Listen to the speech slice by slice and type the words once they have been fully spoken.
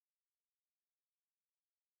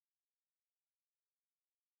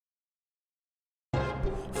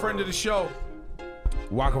Friend of the show,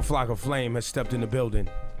 Waka Flocka Flame has stepped in the building.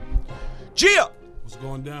 Gia! What's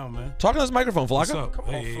going down, man? Talking to this microphone, Flocka. What's up? Come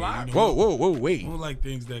on, Flocka. You know, Whoa, wait. I don't like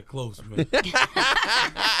things that close, man.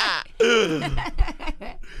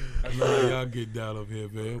 I know how y'all get down up here,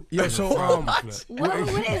 man. Yo, so What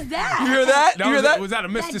is that? You hear that? You hear that? Was that a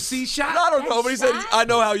Mr. C shot? I don't know, but he said, I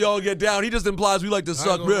know how y'all get down. He just implies we like to I ain't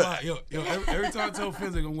suck gonna dick. lie. Yo, every time I tell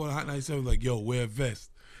Fizz I'm going to Hot 97, like, yo, wear a vest.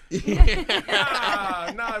 Nah,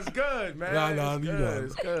 it's good, man. Nah, it's you good. know.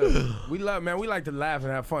 It's good. We like to laugh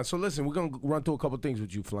and have fun. So listen, we're gonna run through a couple things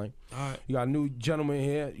with you, Flame. All right. You got a new gentleman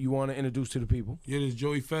here you want to introduce to the people. Yeah, this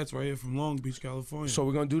Joey Fats right here from Long Beach, California. So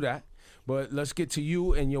we're gonna do that. But let's get to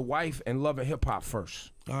you and your wife and Love and Hip Hop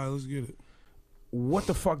first. All right, let's get it. What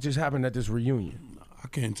the fuck just happened at this reunion? I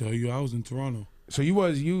can't tell you. I was in Toronto. So you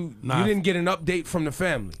didn't get an update from the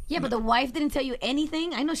family. Yeah, but the wife didn't tell you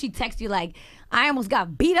anything? I know she texted you like, I almost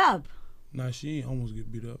got beat up. Nah, she ain't almost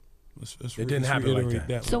get beat up. Let's It didn't happen like reiterate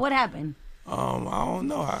that. So what happened? I don't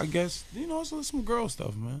know. I guess, it's some girl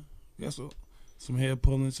stuff, man. I guess some hair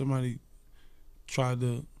pulling. Somebody tried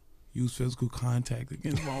to use physical contact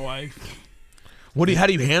against my wife. How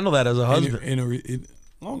do you handle that as a husband? As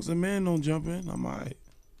long as a man don't jump in, I'm all right.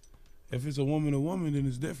 If it's a woman, then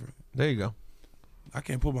it's different. There you go. I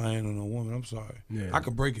can't put my hand on a woman. I'm sorry. Yeah. I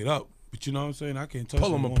could break it up, but you know what I'm saying? I can't touch Pull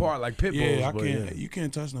no them woman. apart like pit bulls. Yeah, I but can't. yeah. You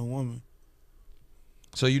can't touch no woman.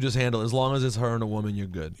 So you just handle, as long as it's her and a woman, you're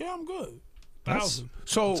good. Yeah, I'm good. That's,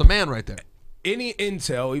 So it's a man right there. any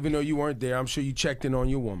intel, even though you weren't there, I'm sure you checked in on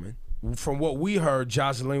your woman. From what we heard,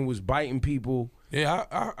 Jocelyn was biting people. Yeah,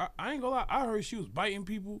 I ain't gonna lie. I heard she was biting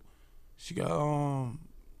people. She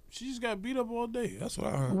just got beat up all day. That's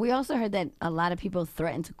what I heard. We also heard that a lot of people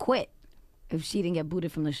threatened to quit if she didn't get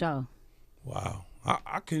booted from the show. Wow.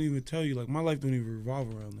 I couldn't even tell you. Like, my life don't even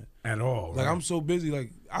revolve around that. At all. Like, right? I'm so busy.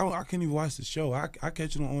 Like, I can't even watch the show. I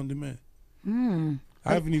catch it on demand.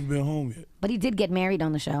 I haven't even been home yet. But he did get married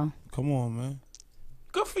on the show. Come on, man.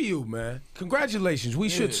 Good for you, man. Congratulations. We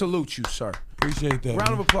should salute you, sir. Appreciate that.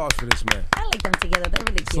 Round man. of applause for this man. I like them together. They're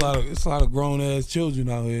really cute. It's a lot of grown ass children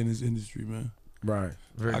out here in this industry, man. Right.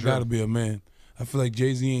 Very I true. gotta be a man. I feel like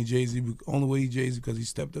Jay-Z ain't Jay-Z. But only way he Jay-Z because he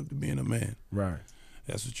stepped up to being a man. Right.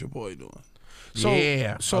 That's what your boy doing. So,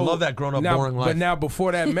 Yeah. I love that grown-up, now, boring life. But now,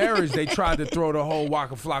 before that marriage, they tried to throw the whole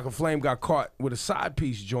Waka Flocka Flame, got caught with a side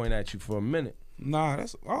piece joint at you for a minute. Nah,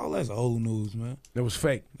 that's old news, man. It was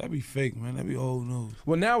fake. That'd be fake, man. That'd be old news.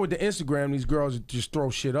 Well, now with the Instagram, these girls just throw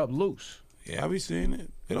shit up loose. Yeah, I be seeing it.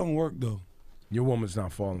 It don't work though. Your woman's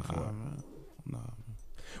not falling for Nah, it. man. Nah.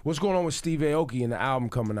 What's going on with Steve Aoki and the album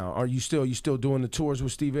coming out? Are you still doing the tours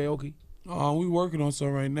with Steve Aoki? We working on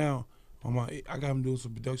something right now. I got him doing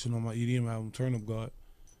some production on my EDM album, Turn Up God.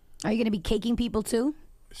 Are you going to be caking people too?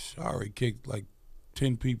 I already kicked like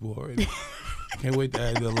 10 people already. Can't wait to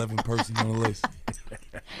add the 11th person on the list.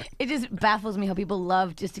 It just baffles me how people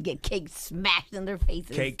love just to get cake smashed in their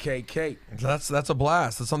faces. Cake. That's a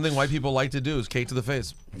blast. That's something white people like to do, is cake to the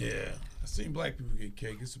face. Yeah. I seen black people get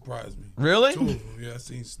cake. It surprised me. Really? 2 of them. Yeah, I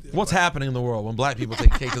seen. What's happening in the world when black people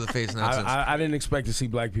take cake to the face in that sense? I didn't expect to see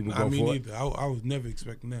black people go I mean, for it. neither. I was never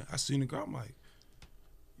expecting that. I seen the girl. I'm like,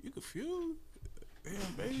 you confused?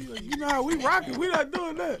 Damn, baby. Like, you know how we rocking. We not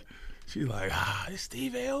doing that. She's like, it's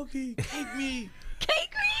Steve Aoki. Cake me. Cake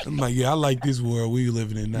me? I'm like, yeah, I like this world we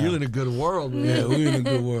living in now. You're in a good world, man. Yeah, we in a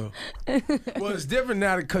good world. Well, it's different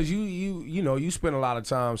now because you spend a lot of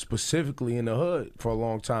time specifically in the hood for a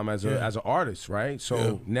long time as an artist, right?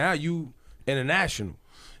 So now you international.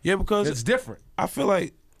 Yeah, because It's different. I feel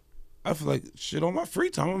like shit on my free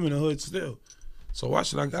time. I'm in the hood still. So why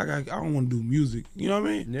should I don't want to do music. You know what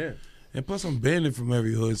I mean? Yeah. And plus I'm banned from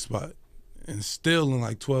every hood spot and still in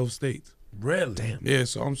like 12 states. Really? Damn. Yeah,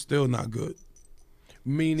 so I'm still not good.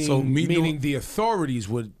 Meaning the authorities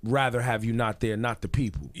would rather have you not there, not the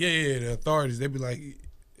people. Yeah, the authorities, they be like,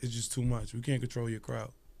 it's just too much. We can't control your crowd.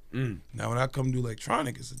 Now when I come do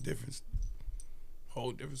electronic, it's a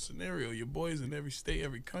whole different scenario. Your boys in every state,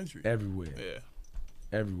 every country. Everywhere. Yeah.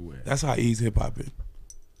 Everywhere. That's how easy hip hop is.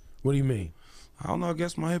 What do you mean? I don't know, I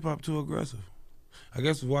guess my hip hop too aggressive. I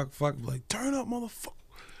guess Waka Flocka be like, turn up, motherfucker.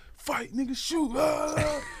 Fight, nigga, shoot.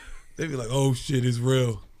 They be like, oh shit, it's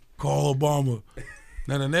real. Call Obama.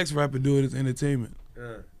 Now the next rapper do it as entertainment.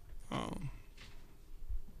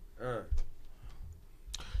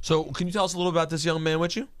 So can you tell us a little about this young man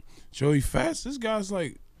with you? Joey Fats, this guy's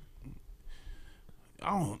like,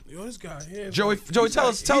 this guy here. Joey, tell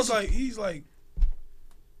us.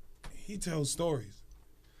 He tells stories.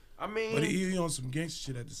 I mean, But he on some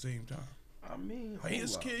gangster shit at the same time. I mean, Like,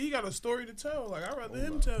 his kid, he got a story to tell. Like, I'd rather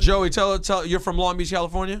him tell. Joey, tell you're from Long Beach,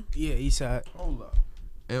 California? Yeah, Eastside. hold up.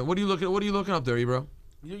 And what are you looking up there, Ebro?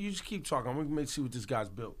 You just keep talking. I'm gonna see what this guy's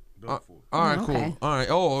built for. All right, Okay. cool. All right.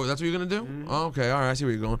 Oh, that's what you're gonna do? Okay. All right. I see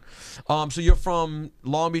where you're going. So you're from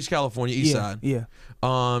Long Beach, California, East Side. Yeah.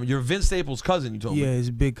 You're Vince Staples' cousin. You told me. Yeah,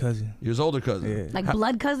 his big cousin. You're his older cousin. Yeah. Like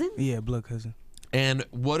blood cousin? Yeah, blood cousin. And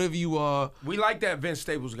what have you? We like that Vince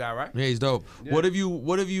Staples guy, right? Yeah, he's dope. Yeah.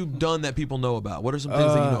 What have you done that people know about? What are some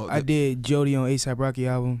things that you know? I did Jody on A$AP Rocky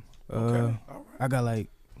album. Okay. All right. I got like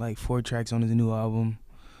 4 tracks on his new album.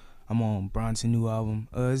 I'm on Bronson new album.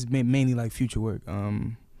 It's mainly like future work.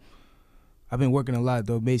 I've been working a lot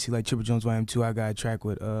though. Basically like Triple Jones YM2. I got a track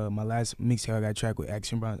with my last mixtape. I got a track with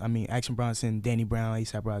Action Bronson, Danny Brown,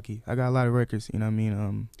 A$AP Rocky. I got a lot of records. You know what I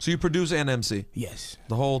mean? So you produce and MC? Yes.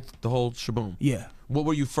 The whole shaboom. Yeah. What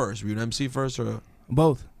were you first? Were you an MC first or?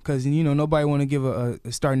 Both. Cause nobody want to give a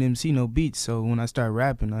starting MC no beats. So when I started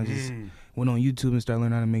rapping, I just went on YouTube and started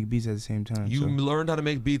learning how to make beats at the same time. You learned how to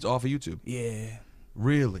make beats off of YouTube? Yeah.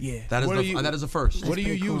 Really? Yeah. That is the first. What are you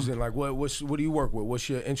pretty cool. using? Like what do you work with? What's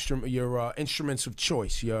your instruments of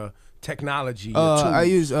choice? Your technology? Your tools? I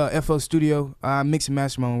use FL Studio. I mix and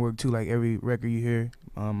master my own work too. Like every record you hear,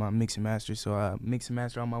 I mix and master. So I mix and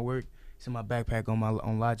master all my work. It's in my backpack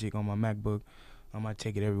on Logic on my MacBook. I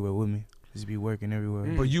take it everywhere with me. Just be working everywhere.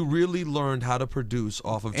 But you really learned how to produce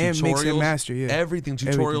off of And tutorials. mix and master, yeah. Everything,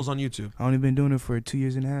 tutorials on YouTube. I only been doing it for 2.5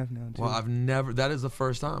 years now. Too. Well, that is the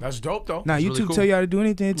first time. That's dope though. Nah, That's YouTube really cool. tell you how to do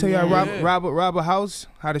anything. Tell you how to rob a house,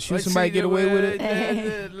 how to shoot Let's somebody, see get away with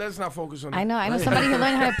it. Let's not focus on that. I know somebody who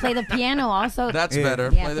learned how to play the piano also. That's Yeah.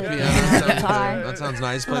 better. Yeah, Play the play piano. the Sounds guitar. good. That sounds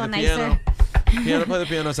nice. Play A the little piano. Play the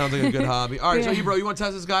piano sounds like a good hobby. All right, so Ebro, you want to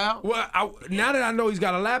test this guy out? Well, now that I know he's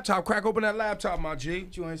got a laptop, crack open that laptop, my G.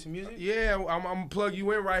 You want some music? Yeah, I'm gonna plug you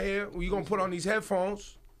in right here. You gonna put on these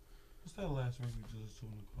headphones. What's that last record you just listened to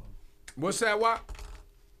in the car? What's that? What?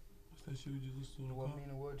 What's that shit you just listened to in the car?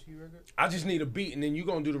 I just need a beat, and then you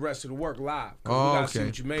gonna do the rest of the work live. Oh, we gotta see okay.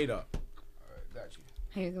 what you made up. Got you.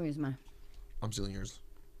 Here, give me mine. I'm stealing yours,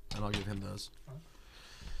 and I'll give him those. I'm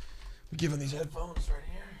giving these headphones right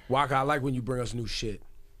here. Waka, I like when you bring us new shit.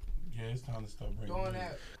 Yeah, it's time to start bringing Doing it.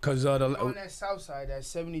 that. Cause that south side, that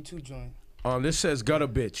 72 joint. this says Gutter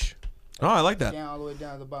Bitch. Oh, I like that. Down all the way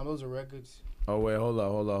down to the bottom. Those are records. Oh wait, hold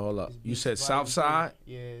up. It's You beats said bottom South too. Side?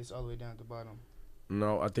 Yeah, it's all the way down at the bottom.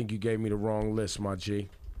 No, I think you gave me the wrong list, my G.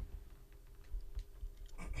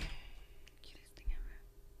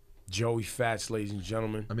 Joey Fats, ladies and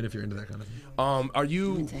gentlemen. I mean, if you're into that kind of thing. Are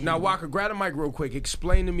you now, Waka? Grab the mic real quick.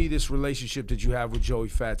 Explain to me this relationship that you have with Joey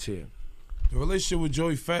Fats here. The relationship with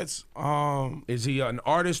Joey Fats, Is he an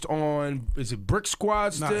artist on? Is it Brick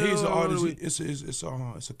Squad still? nah, he's an artist.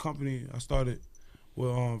 It's a company I started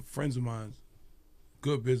with friends of mine,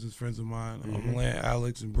 good business friends of mine, Milan,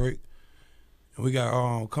 Alex, and Brick. And we got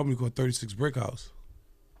a company called 36 Brick House.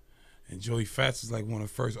 And Joey Fats is like one of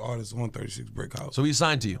the first artists on 36 Brick House. So he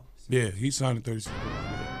signed to you. Yeah, he signed to 36 Brick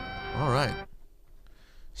House. All right.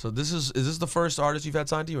 So is this the first artist you've had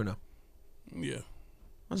signed to you or no? Yeah.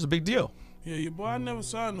 That's a big deal. Yeah, boy, I never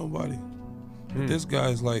signed nobody. But this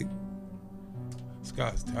guy's talented.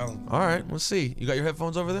 All right, let's see. You got your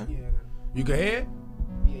headphones over there? Yeah, You can hear?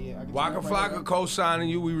 yeah. Waka Flocka co-signing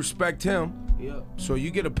you. We respect him. Yep. So you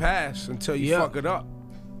get a pass until you fuck it up.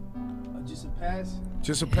 Just a pass.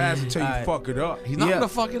 Just a pass until you Alright. fuck it up. He's not Yeah. gonna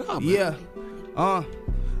fuck it up. Yeah.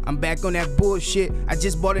 I'm back on that bullshit. I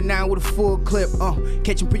just bought a 9 with a full clip.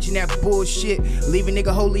 Catch him preaching that bullshit. Leave a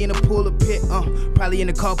nigga holy in a pool of pit. Probably in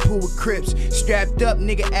a carpool with Crips. Strapped up,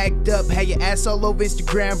 nigga act up. Had your ass all over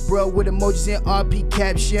Instagram, bro. With emojis and RP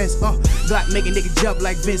captions. Glock make a nigga jump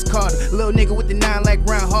like Vince Carter. Little nigga with the 9 like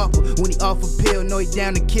Ron Harper. When he off a pill, know he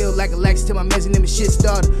down to kill. Like Alexa till my mezzanine shit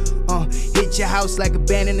starter. Hit your house like a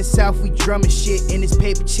band in the South. We drumming shit. And this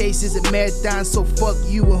paper chase is a marathon. So fuck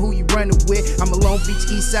you and who you running with. I'm a Long Beach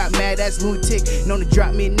East Side mad ass lunatic. Known to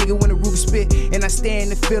drop me a nigga when the Ruger spit. And I stay in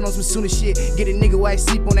the field on some sooner shit. Get a nigga while I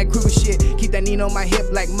sleep on that Kruger shit. Keep that Nino on my hip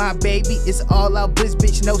like my baby. It's all out blitz,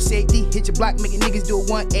 bitch, no safety. Hit your block, making niggas do a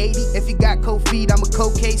 180. If you got cold feet, I'm a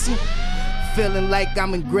cold Casey. Feeling like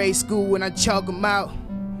I'm in grade school when I chalk him out.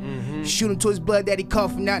 Shoot him to his blood that he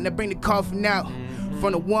coughing out. Now bring the coffin out.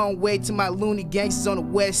 From the one way to my loony gangsters on the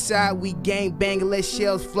west side. We gang bang and let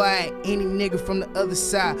shells fly at any nigga from the other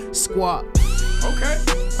side. Squad. Okay.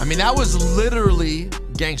 I mean, that was literally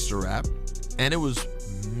gangster rap, and it was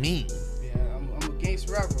mean. Yeah, I'm a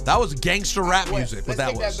gangster rapper. That was gangster rap music, what that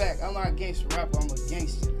was. Let's take that back. I'm not a gangster rapper. I'm a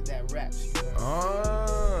gangster that raps. You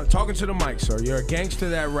know? Talking to the mic, sir. You're a gangster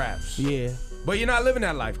that raps. Yeah. But you're not living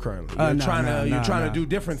that life currently. You're trying to do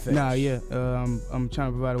different things. Nah, yeah. I'm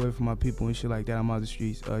trying to provide a way for my people and shit like that. I'm out the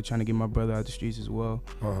streets. Trying to get my brother out the streets as well.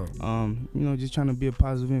 Uh-huh. Just trying to be a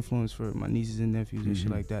positive influence for my nieces and nephews and shit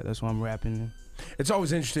like that. That's why I'm rapping. It's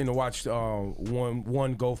always interesting to watch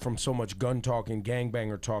one go from so much gun talk and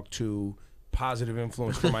gangbanger talk to positive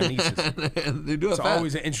influence for my nieces. They do it It's fast.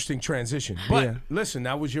 always an interesting transition. But listen,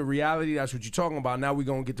 that was your reality. That's what you're talking about. Now we're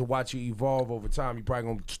gonna get to watch you evolve over time. You're probably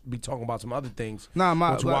gonna be talking about some other things. Nah,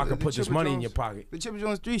 once Waka put this Chipper money in Jones- your pocket. The Chipper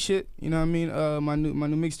Jones 3 shit, you know what I mean? My new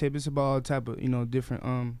mixtape is about all type of,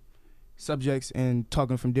 different subjects and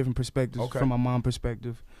talking from different perspectives. Okay. From my mom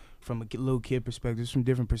perspective, from a little kid perspective, from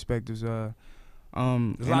different perspectives. There's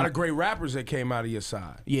a lot of great rappers that came out of your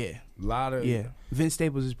side. Yeah. A lot of Vince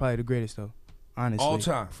Staples is probably the greatest though. Honestly. All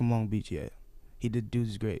time. From Long Beach, yeah. Dude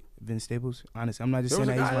is great. Vince Staples, honestly. I'm not just There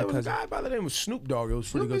saying was that he's my a cousin. guy by the name of Snoop Dogg. It was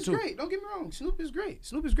pretty Snoop good is too. great. Don't get me wrong. Snoop is great.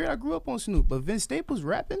 Snoop is great. I grew up on Snoop. But Vince Staples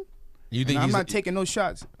rapping? You think I'm he's not taking no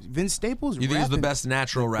shots. Vince Staples You think he's the rapping, best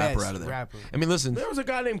natural rapper best out of there? rapper. I mean, listen. There was a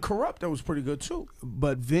guy named Corrupt that was pretty good too.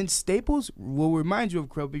 But Vince Staples will remind you of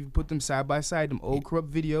Corrupt if you put them side by side, them old Corrupt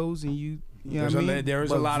videos, and you know what I mean? There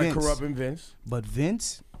is a But lot Vince- of Corrupt in Vince. But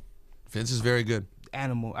Vince, Vince is very good.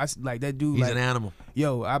 animal. Like that dude. He's like, an animal.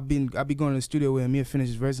 Yo, I be going to the studio with him. He'll finish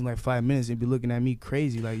his verse in like 5 minutes and be looking at me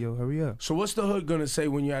crazy. Like, yo, hurry up. So what's the hood gonna say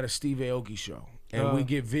when you're at a Steve Aoki show and we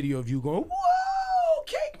get video of you going, "Whoa,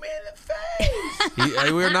 kick me in the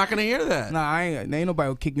face"? We're not gonna hear that. Nah, ain't nobody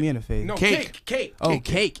will kick me in the face. No, Cake. cake. Oh,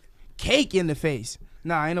 cake in the face.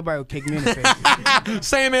 Nah, ain't nobody will kick me in the face.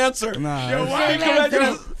 Same answer. Nah.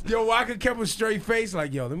 Yo, Waka kept a straight face,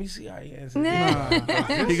 like, yo, let me see how he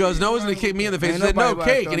answers. He goes, no one's gonna kick me in the face. Ain't He said, no, nobody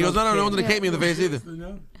cake. about And he goes, no, no one's gonna cake. kick me in the face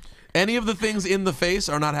either. Any of the things in the face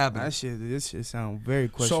are not happening. This shit sound very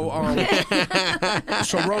So, questionable.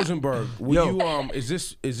 so Rosenberg, will you is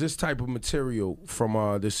this type of material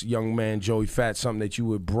from this young man Joey Fat something that you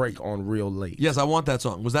would break on real late? Yes, I want that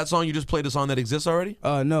song. Was that song you just played a song that exists already?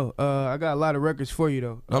 No. I got a lot of records for you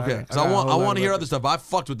though. Okay, because I want to hear other stuff. I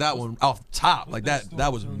fucked with that one off top. Like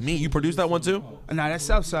that was me. You produced that one too? Nah, that's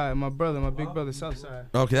Southside. My big brother Southside.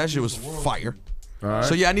 Okay, that shit was fire. All right.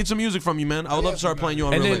 So yeah, I need some music from you, man. I would love to start playing you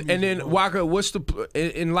on real late. And then Waka, what's the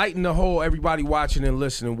enlighten the whole everybody watching and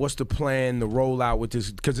listening? What's the plan, the rollout with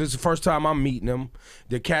this? Because it's the first time I'm meeting them.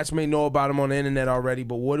 The cats may know about them on the internet already,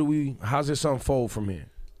 but how's this unfold from here?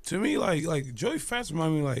 To me, like Joey Fats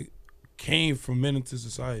remind me like came from men into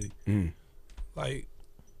society. Like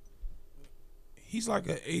he's like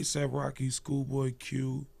an A$AP Rocky, Schoolboy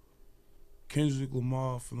Q, Kendrick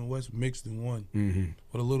Lamar from the West mixed in one,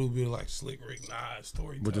 with a little bit of like Slick Rick Nas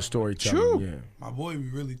storytelling. With the storytelling, yeah. My boy be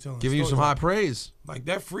really telling. Giving you some stories. high praise. Like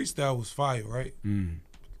that freestyle was fire, right?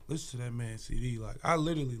 Listen to that man's CD. Like I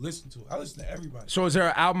literally listen to it. I listen to everybody. So is there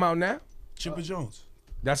an album out now? Chipper Jones.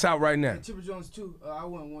 That's out right now. Chipper Jones 2. I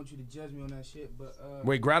wouldn't want you to judge me on that shit, but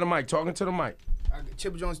Wait, grab the mic. Talking to the mic.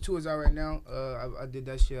 Chipper Jones 2 is out right now. I did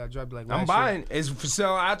that shit. I dropped it like last I'm buying. It's for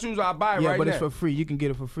sale on iTunes. I'll buy it Yeah, right but now. it's for free. You can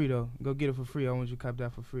get it for free though. Go get it for free. I want you to cop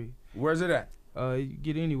that for free. Where's it at? You can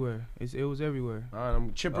get it anywhere. It was everywhere. All right,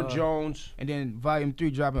 I'm Chipper Jones. And then Volume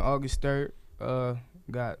 3 dropping August 3rd.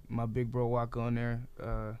 Got my big bro Waka on there.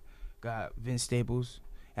 Got Vince Staples.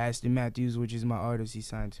 Aston Matthews, which is my artist, he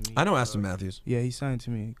signed to me. I know Aston Matthews. Yeah, he signed to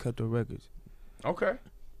me. Cutthroat Records. Okay.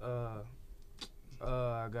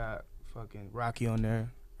 I got fucking Rocky on there.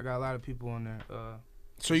 I got a lot of people on there.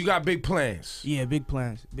 So you got big plans. Yeah, big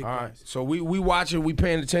plans. Big All right. plans. So we watching. We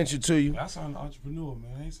paying attention to you. I signed an entrepreneur,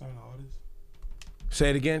 man. I ain't signed an artist.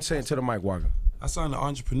 Say it again. Say it to the mic, Waka. I signed an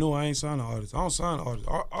entrepreneur. I ain't signed an artist. I don't sign an artist.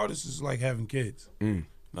 Artists is like having kids.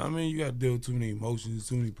 Know what I mean? You got to deal with too many emotions,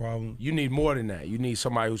 too many problems. You need more than that. You need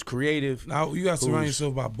somebody who's creative. Now you got to surround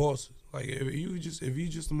yourself by bosses. Like if you just a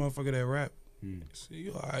motherfucker that rap, see,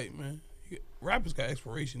 you all right, man. Rappers got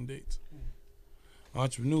expiration dates.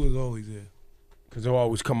 Entrepreneurs always there. Because they'll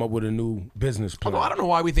always come up with a new business plan. Although I don't know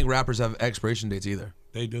why we think rappers have expiration dates either.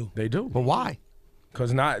 They do. They do. But why?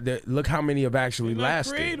 Because look how many have actually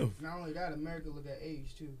lasted. Creative. Not only that, America look at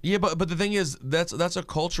age too. Yeah, but the thing is, that's a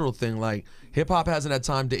cultural thing. Like hip hop hasn't had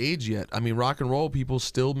time to age yet. I mean, rock and roll people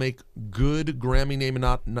still make good Grammy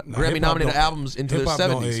nominated albums into their Hip hop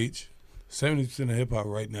don't 70s. age. 70% of hip hop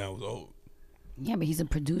right now is old. Yeah, but he's a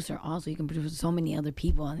producer also. He can produce so many other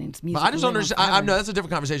people, and it's music. But I just will live on understand. I forever. know that's a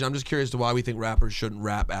different conversation. I'm just curious to why we think rappers shouldn't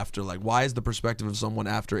rap after. Like, why is the perspective of someone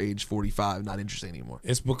after age 45 not interesting anymore?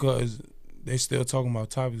 It's because they still talking about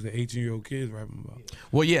topics that 18-year-old kids rapping about.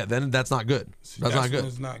 Well, yeah, then that's not good. That's not when good.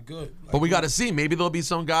 It's not good. But we got to see. Maybe there'll be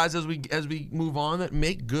some guys as we move on that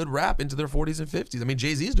make good rap into their 40s and 50s. I mean,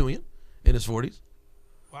 Jay-Z's doing it in his 40s.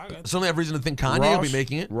 Certainly have reason to think Kanye will be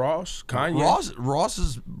making it. Kanye.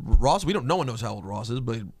 Ross. We don't. No one knows how old Ross is,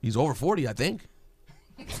 but he's over 40, I think.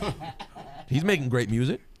 He's making great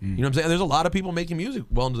music. You know what I'm saying? There's a lot of people making music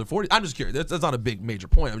well into their 40s. I'm just curious. That's not a big major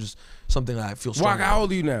point. I'm just something that I feel strong Waka, how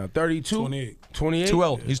old are you now? 32? 28. 28? Too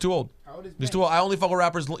old. He's too old. How old is He's too old. I only fuck with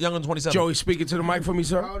rappers younger than 27. Joey, speaking to the mic for me, How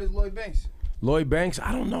sir. old is Lloyd Banks? Lloyd Banks?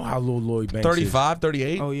 I don't know how old Lloyd Banks 35,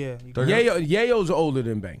 38. Oh yeah. is. Yayo's older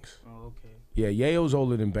than Banks. Oh okay. Yeah, Yayo's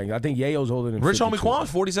older than Banks. I think Yayo's older than Rich Homie 52. Quan's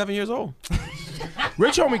 47 years old.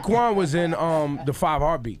 Rich Homie Quan was in the 5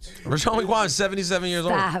 Heartbeats. Rich Homie Quan is 77 years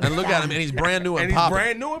old. Stop. And look at him, and he's brand new and, And he's popping.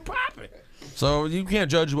 brand new and popping. So you can't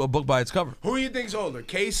judge a book by its cover. Who do you think's older?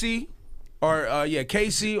 Casey or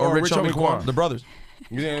Casey Or Rich Homie Quan? the brothers.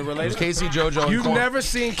 You didn't It was relate? Casey, JoJo, and You've Quan. never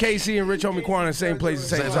seen Casey and Rich Homie Quan in the same place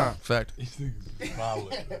at the same time. Fact. These niggas is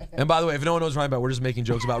violent. And by the way, if no one knows what I'm talking about, we're just making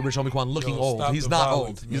jokes about Rich Homie Quan looking Yo, old. stop He's the not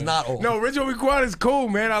violence, old. He's man. not old. No, Rich Homie Quan is cool,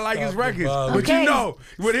 man. I like his the records. violence. But Okay, you know,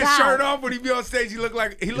 with his stop. shirt off, when he be on stage, he look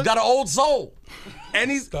like He's got an old soul.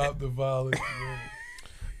 and he's Stop the violence, man.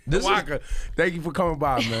 This is, Waka. Thank you for coming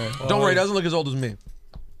by, man. don't worry, he doesn't look as old as me.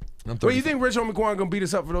 I'm Well, you 30. think Rich Homie Quan gonna beat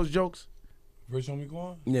us up for those jokes? Rich Homie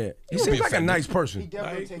Quan? Yeah, he won't seems be like a offended. nice He person.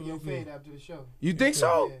 definitely Nah, take he your cool. fade after the show. You think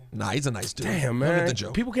so? Yeah. Nah, he's a nice dude. Damn, He'll man. get the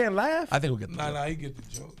joke. People can't laugh. I think we'll get the joke. Nah, he get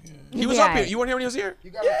the joke. Yeah. He was Yeah. up here. You weren't here when he was here?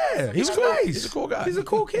 You got Yeah, he's nice. He's a cool guy. He's a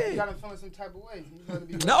cool You kid. got him feeling some type of way. You gotta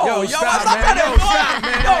be No, Yo, yo, stop, stop, man. man. Yo, stop,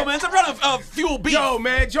 man. Yo, man, stop trying to fuel beef. Yo,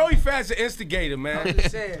 man, Joey Fat's an instigator, I'm man.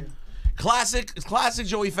 just saying. Classic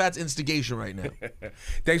Joey Fat's instigation right now.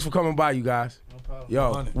 Thanks for coming by, you guys. No problem.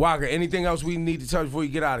 Yo, Money. Waka, anything else we need to touch before you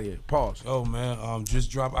get out of here? Pause. Oh man,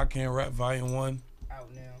 just dropped I Can't Rap Volume 1. Out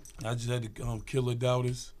now. I just had to Killer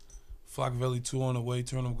Doubters, Flockavelli 2 on the way,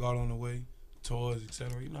 Turn Up God on the way, tours,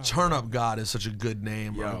 etc. You know how Turn Up God is such a good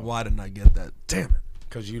name, bro. Yo. Why didn't I get that? Damn it.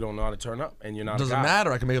 Because you don't know how to turn up and you're not Doesn't a guy.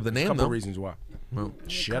 matter. I can make up the name, Couple though. reasons why. Well,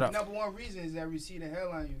 Shut up. Number one reason is that receding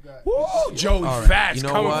hairline you got. Woo, Joey All right. Fat's You know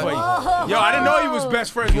coming what? for you. Whoa. Yo, I didn't know he was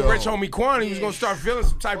best friends with Yo. Rich Homie Quan. He was going to start feeling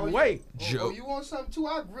some type of way. Oh, you want something too?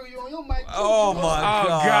 I'll grill you on your mic. Too. oh, my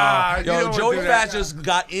God. God. You Yo, don't Joey do Fat that. just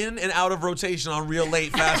got in and out of rotation on Real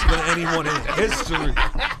Late faster than anyone in history.